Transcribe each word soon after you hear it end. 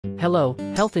Hello,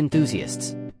 health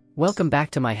enthusiasts. Welcome back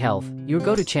to My Health, your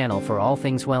go-to channel for all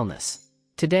things wellness.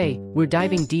 Today, we're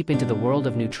diving deep into the world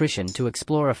of nutrition to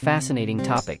explore a fascinating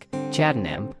topic,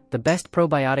 Chaddannam, the best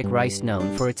probiotic rice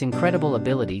known for its incredible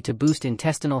ability to boost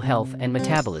intestinal health and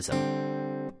metabolism.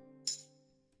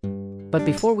 But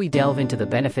before we delve into the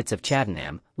benefits of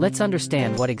Chaddannam, let's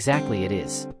understand what exactly it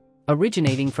is.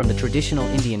 Originating from the traditional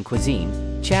Indian cuisine,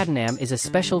 Chaddannam is a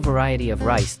special variety of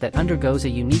rice that undergoes a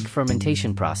unique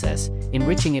fermentation process,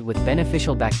 enriching it with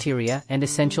beneficial bacteria and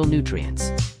essential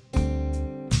nutrients.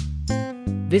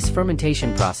 This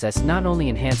fermentation process not only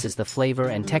enhances the flavor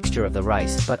and texture of the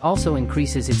rice but also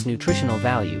increases its nutritional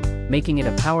value, making it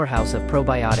a powerhouse of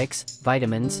probiotics,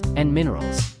 vitamins, and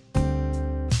minerals.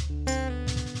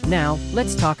 Now,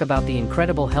 let's talk about the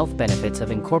incredible health benefits of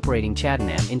incorporating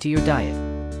Chaddannam into your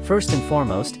diet. First and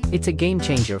foremost, it's a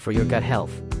game-changer for your gut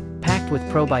health. Packed with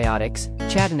probiotics,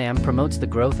 Chaddannam promotes the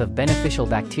growth of beneficial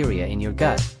bacteria in your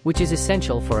gut, which is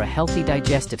essential for a healthy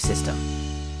digestive system.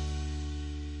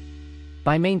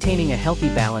 By maintaining a healthy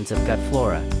balance of gut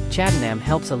flora, Chaddannam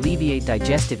helps alleviate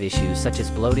digestive issues such as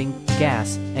bloating,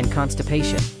 gas, and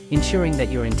constipation, ensuring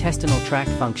that your intestinal tract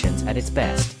functions at its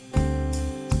best.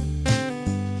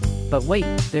 But wait,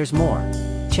 there's more.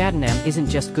 Chaddannam isn't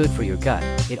just good for your gut,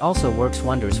 it also works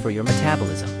wonders for your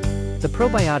metabolism. The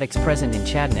probiotics present in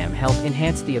Chaddannam help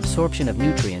enhance the absorption of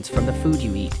nutrients from the food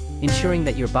you eat, ensuring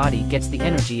that your body gets the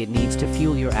energy it needs to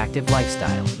fuel your active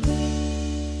lifestyle.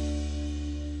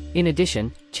 In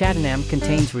addition, Chaddannam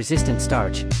contains resistant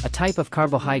starch, a type of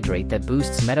carbohydrate that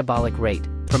boosts metabolic rate,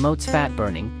 promotes fat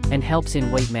burning, and helps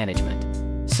in weight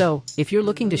management. So, if you're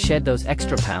looking to shed those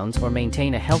extra pounds or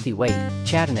maintain a healthy weight,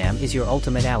 Chaddannam is your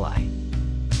ultimate ally.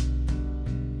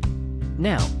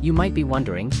 Now, you might be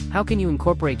wondering, how can you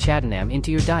incorporate Chaddannam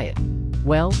into your diet?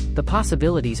 Well, the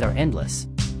possibilities are endless.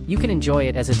 You can enjoy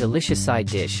it as a delicious side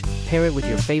dish, pair it with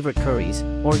your favorite curries,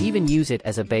 or even use it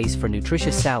as a base for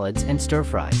nutritious salads and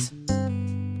stir-fries.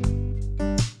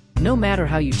 No matter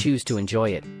how you choose to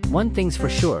enjoy it, one thing's for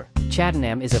sure,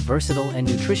 Chaddannam is a versatile and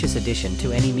nutritious addition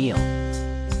to any meal.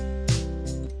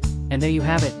 And there you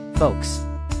have it, folks.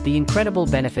 The incredible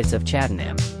benefits of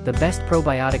Chaddannam, the best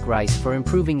probiotic rice for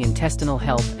improving intestinal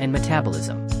health and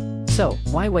metabolism. So,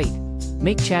 why wait?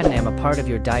 Make Chaddannam a part of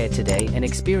your diet today and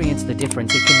experience the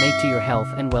difference it can make to your health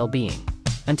and well-being.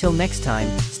 Until next time,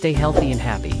 stay healthy and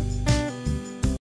happy.